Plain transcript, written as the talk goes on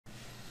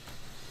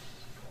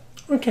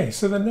Okay,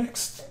 so the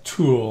next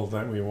tool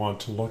that we want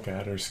to look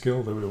at, or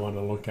skill that we want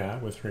to look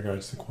at with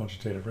regards to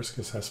quantitative risk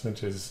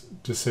assessment, is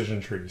decision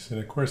trees. And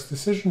of course,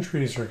 decision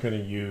trees are going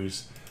to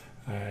use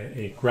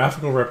a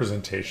graphical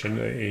representation,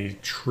 a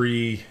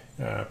tree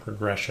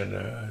progression,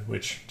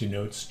 which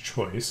denotes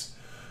choice,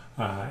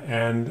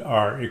 and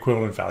our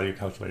equivalent value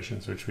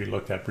calculations, which we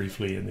looked at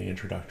briefly in the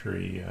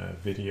introductory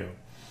video.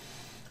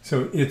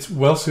 So it's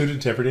well suited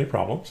to everyday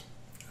problems.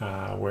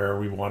 Where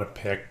we want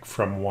to pick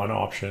from one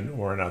option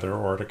or another,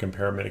 or to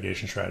compare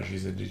mitigation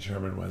strategies and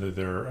determine whether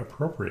they're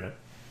appropriate.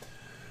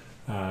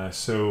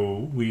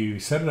 So we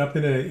set it up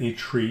in a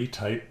tree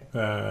type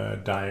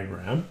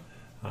diagram.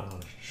 I'll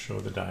show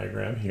the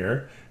diagram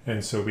here.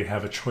 And so we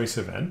have a choice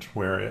event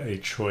where a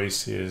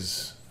choice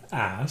is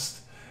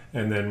asked,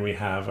 and then we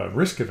have a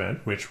risk event,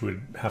 which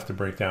would have to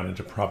break down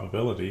into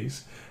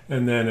probabilities.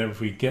 And then if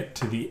we get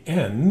to the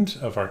end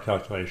of our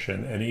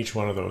calculation, and each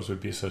one of those would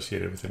be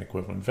associated with an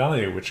equivalent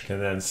value, which can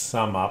then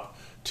sum up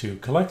to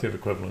collective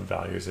equivalent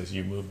values as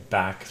you move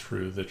back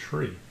through the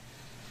tree.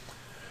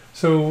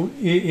 So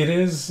it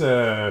is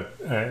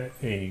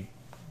a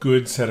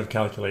good set of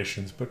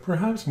calculations, but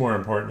perhaps more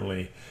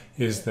importantly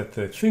is that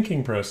the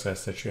thinking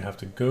process that you have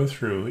to go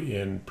through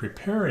in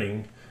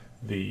preparing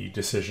the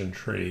decision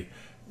tree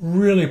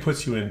really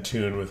puts you in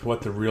tune with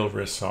what the real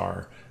risks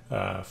are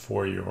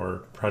for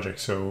your project.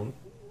 So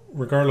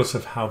regardless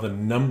of how the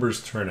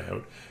numbers turn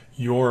out,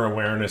 your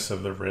awareness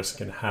of the risk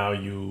and how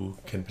you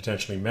can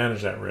potentially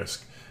manage that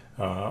risk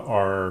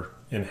are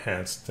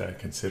enhanced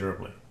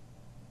considerably.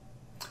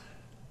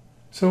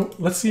 So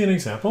let's see an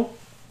example.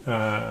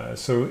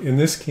 So in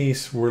this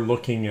case, we're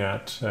looking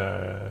at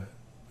a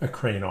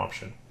crane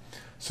option.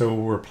 So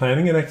we're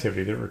planning an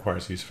activity that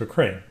requires use of a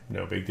crane.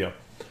 No big deal.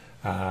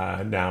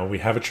 Now we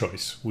have a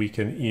choice. We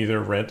can either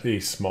rent a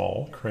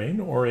small crane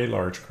or a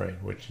large crane,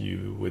 which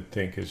you would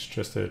think is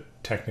just a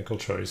technical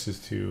choice as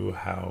to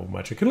how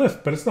much it can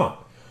lift, but it's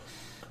not.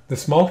 The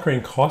small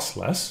crane costs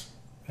less,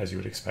 as you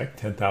would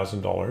expect,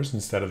 $10,000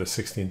 instead of the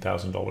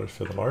 $16,000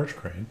 for the large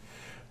crane,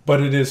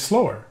 but it is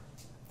slower.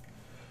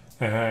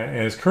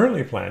 As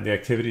currently planned, the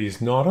activity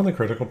is not on the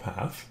critical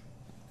path,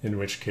 in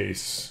which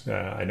case,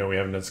 I know we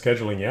haven't done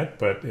scheduling yet,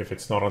 but if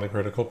it's not on the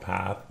critical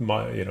path,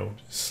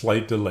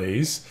 slight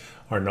delays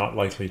are not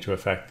likely to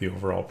affect the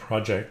overall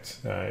project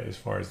as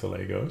far as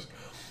delay goes.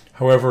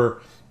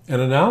 However, an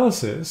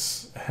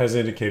analysis has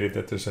indicated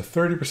that there's a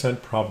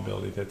 30%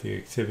 probability that the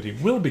activity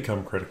will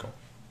become critical,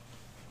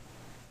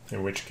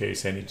 in which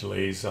case any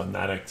delays on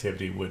that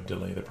activity would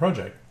delay the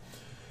project.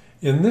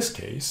 In this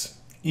case,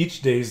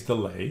 each day's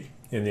delay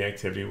in the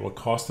activity will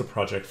cost the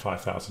project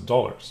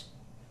 $5,000.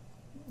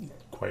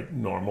 Quite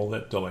normal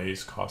that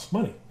delays cost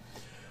money.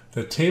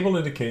 The table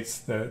indicates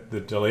that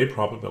the delay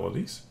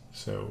probabilities,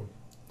 so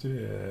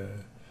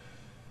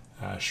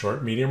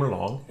short, medium, or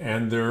long,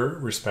 and their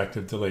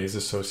respective delays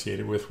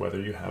associated with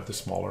whether you have the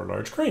small or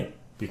large crane,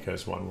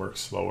 because one works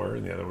slower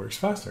and the other works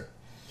faster.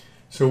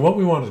 So what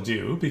we want to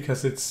do,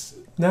 because it's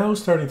now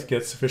starting to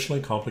get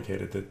sufficiently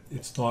complicated that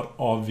it's not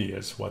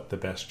obvious what the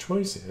best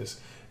choice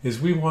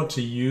is we want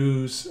to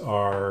use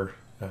our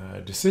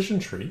decision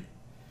tree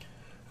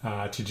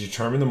to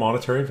determine the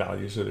monetary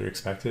values, or the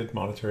expected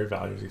monetary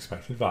values,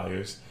 expected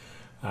values,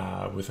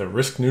 with a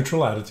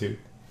risk-neutral attitude,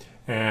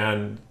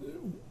 and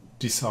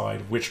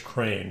decide which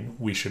crane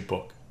we should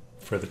book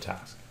for the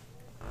task.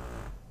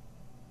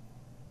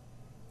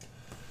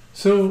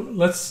 So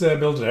let's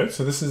build it out.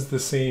 So this is the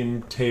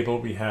same table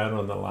we had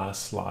on the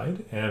last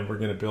slide, and we're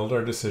going to build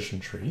our decision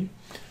tree.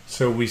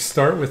 So we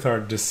start with our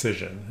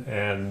decision,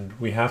 and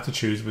we have to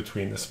choose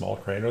between the small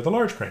crane or the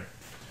large crane.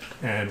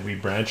 And we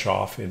branch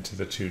off into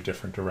the two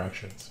different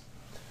directions.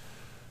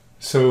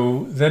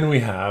 So then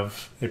we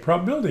have a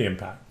probability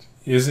impact.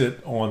 Is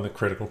it on the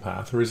critical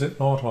path or is it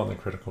not on the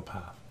critical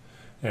path?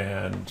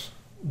 And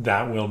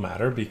that will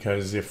matter,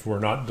 because if we're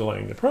not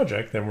delaying the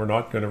project, then we're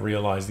not going to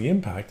realize the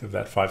impact of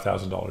that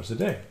 $5,000 a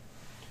day.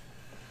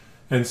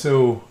 And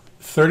so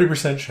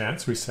 30%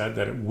 chance, we said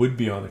that it would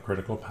be on the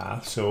critical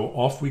path. So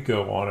off we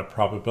go on a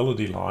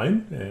probability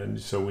line. And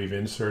so we've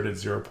inserted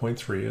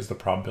 0.3 as the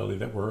probability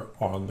that we're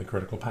on the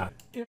critical path.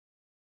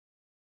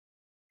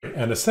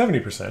 And a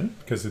 70%,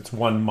 because it's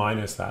 1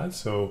 minus that.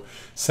 So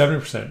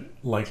 70%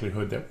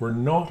 likelihood that we're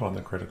not on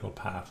the critical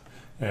path.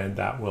 And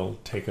that will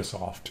take us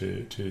off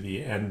to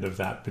the end of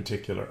that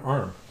particular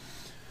arm.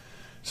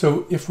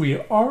 So if we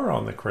are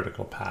on the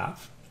critical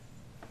path,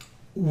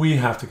 we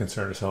have to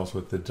concern ourselves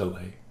with the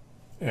delay.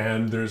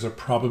 And there's a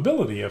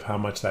probability of how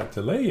much that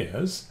delay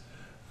is,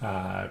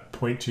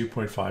 0.2,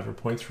 0.5, or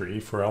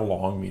 0.3 for a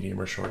long, medium,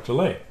 or short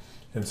delay.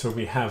 And so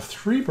we have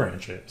 3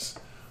 branches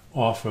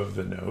off of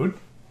the node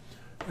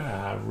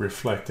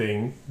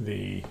reflecting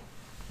the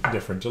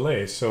different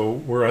delays. So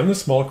we're on the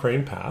small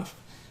crane path.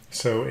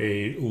 So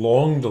a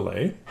long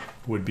delay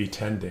would be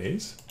 10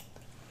 days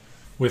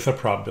with a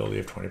probability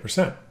of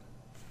 20%.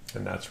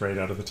 And that's right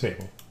out of the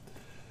table.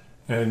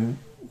 And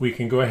we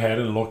can go ahead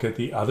and look at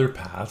the other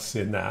paths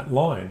in that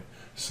line.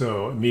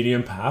 So a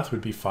medium path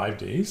would be 5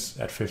 days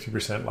at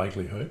 50%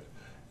 likelihood,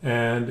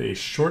 and a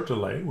short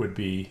delay would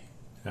be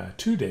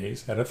 2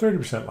 days at a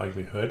 30%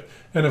 likelihood.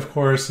 And of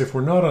course, if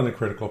we're not on the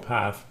critical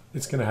path,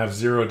 it's going to have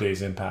 0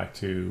 days impact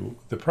to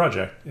the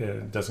project.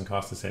 It doesn't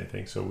cost us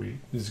anything, so we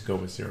just go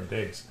with 0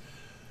 days.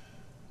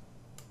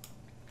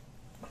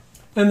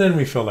 And then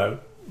we fill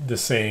out the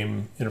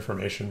same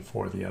information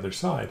for the other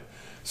side.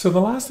 So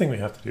the last thing we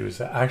have to do is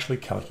to actually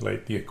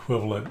calculate the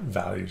equivalent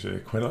values, or the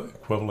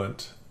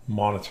equivalent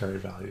monetary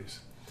values.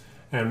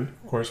 And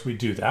of course we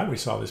do that. We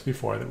saw this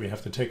before, that we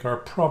have to take our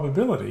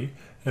probability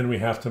and we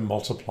have to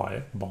multiply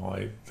it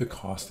by the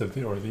cost of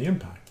the, or the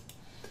impact.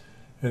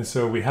 And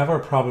so we have our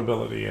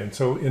probability. And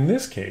so in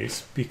this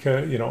case,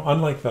 because,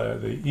 unlike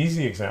the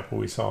easy example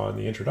we saw in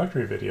the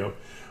introductory video,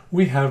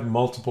 we have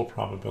multiple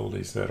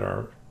probabilities that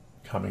are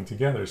coming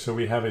together. So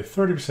we have a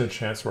 30%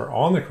 chance we're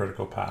on the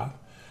critical path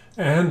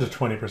and a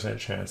 20%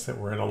 chance that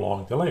we're in a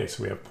long delay.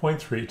 So we have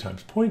 0.3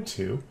 times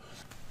 0.2.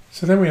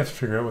 So then we have to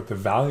figure out what the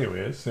value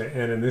is.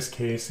 And in this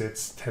case,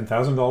 it's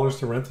 $10,000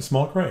 to rent the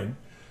small crane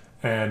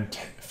and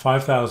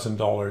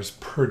 $5,000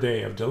 per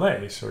day of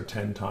delay. So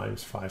 10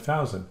 times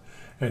 5,000.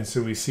 And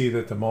so we see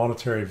that the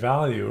monetary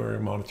value, or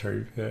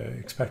monetary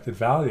expected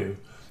value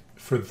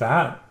for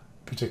that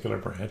particular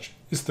branch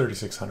is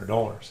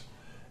 $3,600.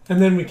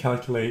 And then we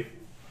calculate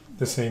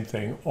the same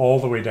thing all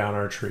the way down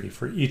our tree.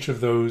 For each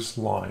of those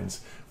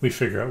lines, we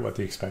figure out what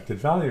the expected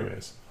value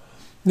is.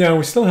 Now,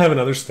 we still have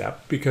another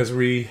step because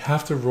we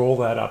have to roll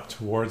that up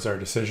towards our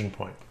decision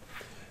point.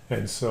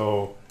 And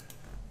so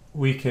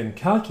we can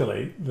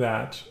calculate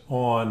that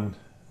on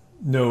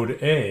node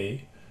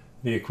A,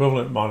 the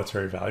equivalent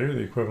monetary value,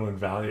 the equivalent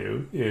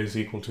value is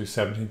equal to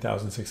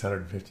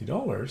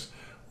 $17,650,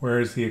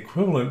 whereas the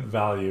equivalent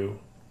value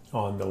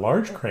on the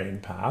large crane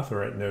path,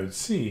 or at node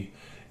C,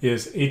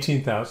 is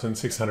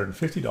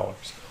 $18,650.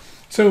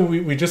 So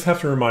we just have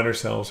to remind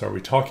ourselves, are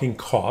we talking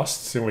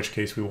costs, in which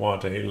case we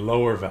want a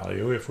lower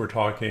value? If we're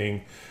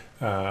talking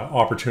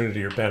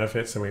opportunity or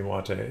benefits, then we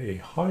want a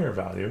higher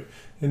value.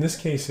 In this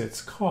case,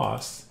 it's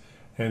costs.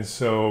 And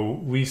so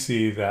we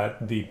see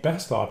that the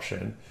best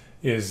option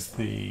is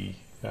the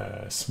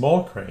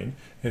small crane.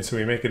 And so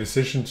we make a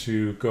decision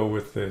to go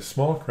with the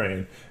small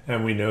crane,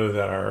 and we know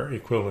that our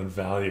equivalent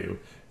value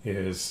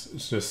is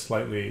just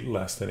slightly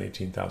less than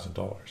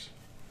 $18,000.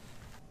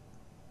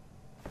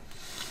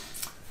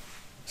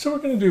 So we're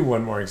going to do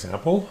one more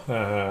example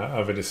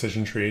of a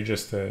decision tree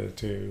just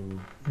to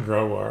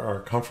grow our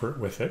comfort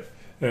with it.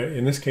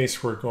 In this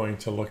case, we're going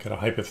to look at a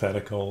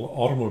hypothetical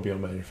automobile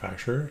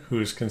manufacturer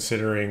who's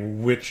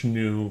considering which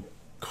new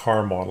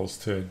car models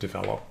to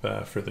develop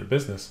for their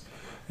business.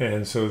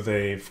 And so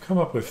they've come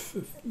up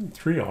with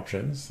 3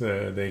 options.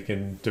 They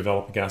can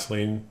develop a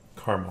gasoline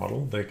car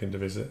model, they can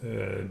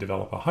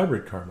develop a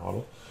hybrid car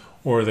model,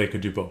 or they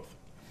could do both.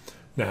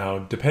 Now,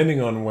 depending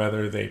on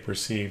whether they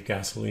perceive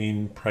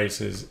gasoline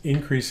prices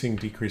increasing,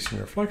 decreasing,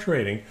 or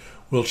fluctuating,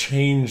 will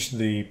change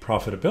the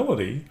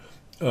profitability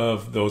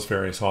of those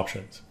various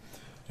options.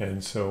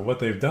 And so what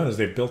they've done is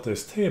they've built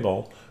this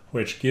table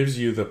which gives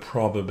you the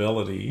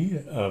probability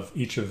of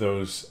each of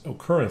those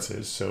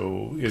occurrences.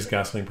 So is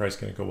gasoline price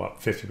going to go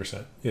up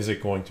 50%? Is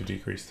it going to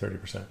decrease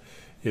 30%?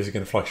 Is it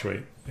going to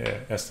fluctuate,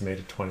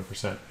 estimated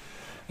 20%?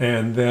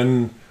 And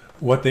then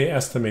what they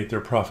estimate their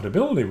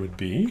profitability would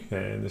be,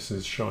 and this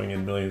is showing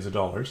in millions of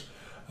dollars,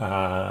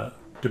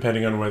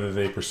 depending on whether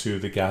they pursue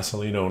the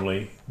gasoline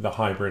only, the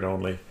hybrid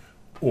only,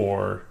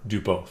 or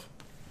do both.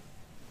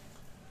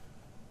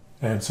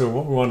 And so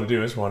what we want to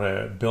do is we want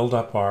to build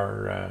up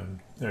our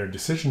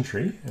decision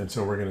tree. And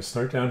so we're going to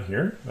start down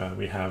here.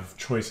 We have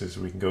choices.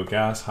 We can go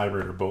gas,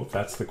 hybrid, or both.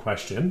 That's the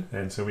question.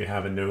 And so we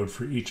have a node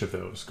for each of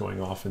those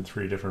going off in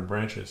 3 different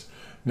branches.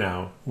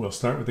 Now, we'll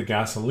start with the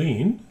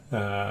gasoline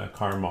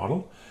car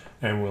model.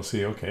 And we'll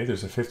see, okay,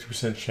 there's a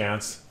 50%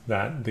 chance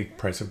that the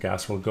price of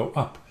gas will go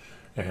up.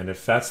 And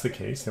if that's the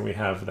case, then we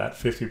have that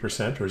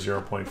 50% or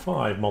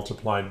 0.5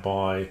 multiplied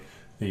by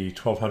the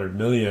 1,200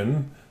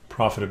 million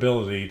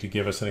profitability to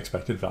give us an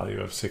expected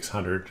value of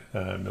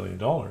 $600 million.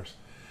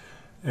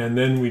 And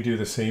then we do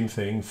the same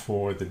thing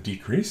for the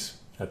decrease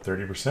at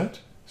 30%.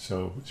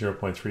 So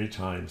 0.3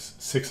 times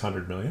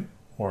 600 million,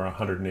 or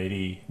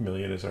 180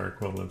 million is our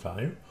equivalent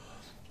value.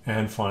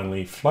 And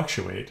finally,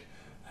 fluctuate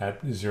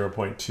at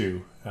 0.2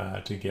 to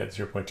get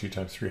 0.2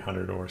 times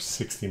 300, or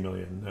 $60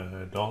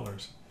 million.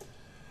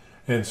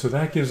 And so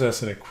that gives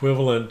us an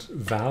equivalent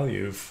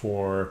value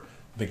for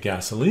the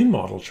gasoline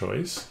model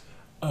choice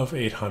of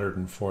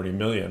 840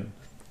 million.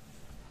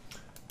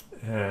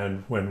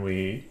 And when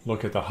we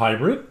look at the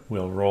hybrid,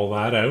 we'll roll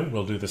that out,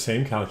 we'll do the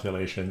same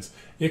calculations.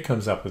 It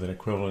comes up with an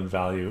equivalent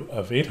value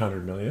of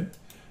 800 million.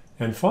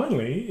 And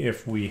finally,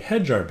 if we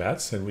hedge our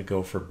bets and we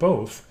go for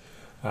both,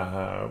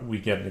 we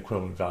get an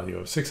equivalent value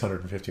of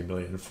 650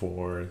 million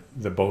for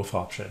the both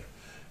option.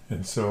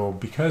 And so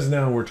because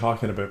now we're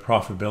talking about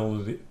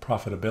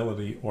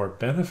profitability or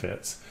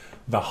benefits,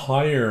 the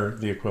higher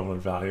the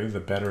equivalent value, the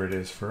better it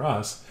is for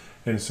us.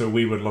 And so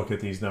we would look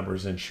at these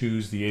numbers and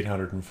choose the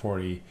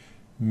 840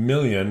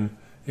 million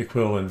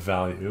equivalent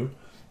value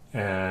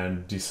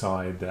and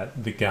decide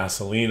that the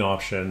gasoline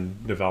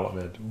option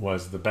development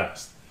was the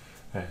best.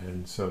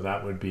 And so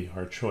that would be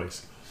our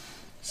choice.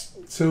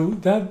 So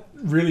that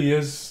really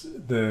is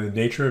the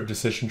nature of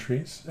decision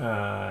trees,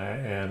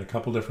 and a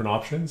couple different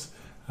options.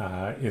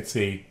 It's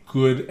a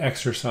good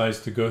exercise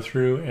to go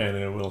through, and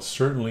it will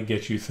certainly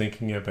get you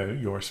thinking about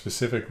your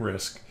specific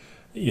risk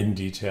in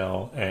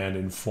detail and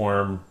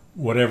inform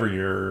whatever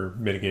your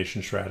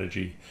mitigation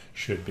strategy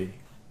should be.